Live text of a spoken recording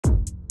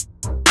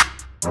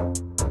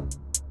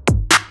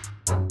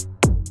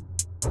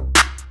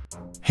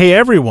Hey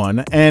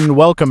everyone, and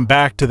welcome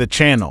back to the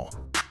channel.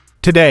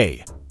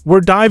 Today,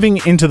 we're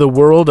diving into the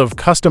world of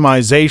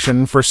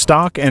customization for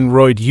stock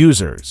Android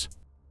users.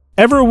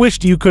 Ever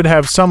wished you could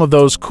have some of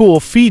those cool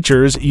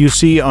features you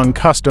see on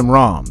custom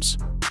ROMs?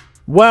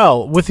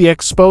 Well, with the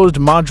Xposed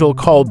module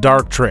called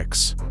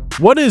Darktrix.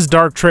 What is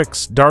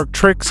Darktrix?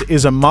 Darktrix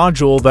is a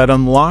module that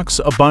unlocks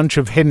a bunch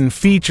of hidden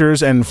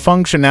features and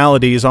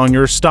functionalities on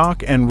your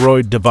stock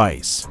Android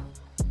device.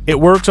 It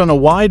works on a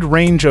wide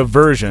range of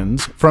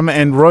versions, from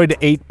Android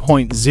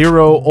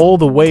 8.0 all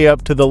the way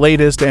up to the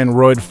latest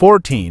Android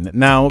 14.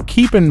 Now,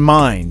 keep in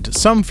mind,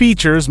 some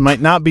features might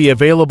not be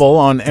available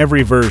on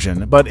every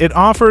version, but it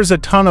offers a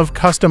ton of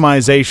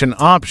customization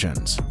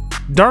options.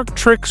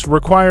 Darktrix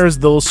requires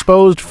the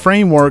Lsposed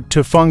framework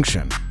to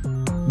function.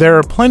 There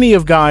are plenty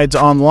of guides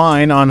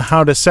online on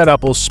how to set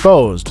up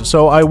Lsposed,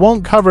 so I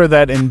won't cover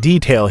that in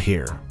detail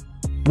here.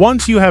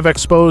 Once you have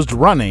Xposed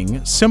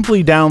running,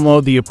 simply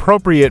download the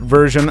appropriate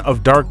version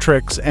of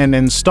Darktrix and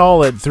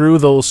install it through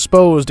the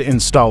Lsposed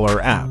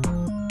installer app.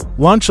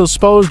 Launch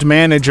Lsposed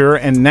Manager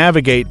and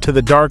navigate to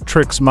the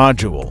Darktrix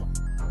module.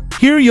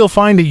 Here you'll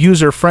find a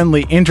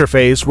user-friendly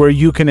interface where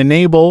you can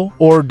enable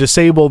or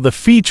disable the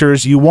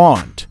features you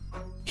want.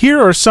 Here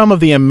are some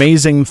of the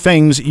amazing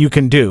things you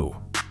can do.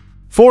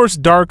 Force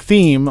dark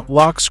theme,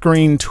 lock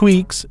screen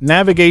tweaks,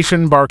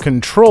 navigation bar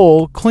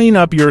control, clean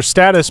up your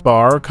status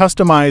bar,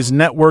 customize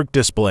network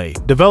display,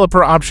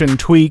 developer option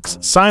tweaks,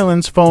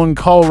 silence phone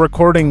call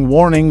recording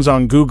warnings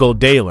on Google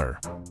Daler.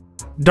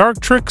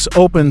 Darktrix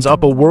opens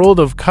up a world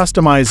of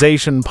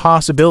customization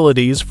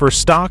possibilities for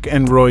stock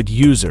Android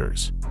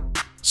users.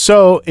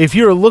 So, if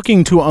you're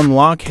looking to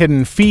unlock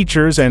hidden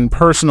features and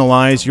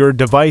personalize your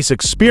device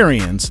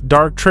experience,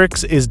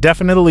 Darktrix is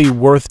definitely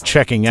worth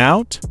checking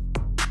out.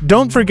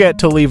 Don't forget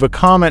to leave a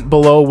comment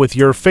below with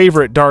your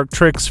favorite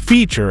Darktrix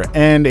feature,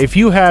 and if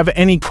you have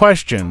any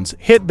questions,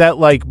 hit that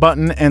like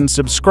button and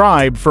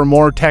subscribe for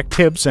more tech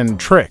tips and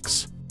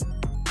tricks.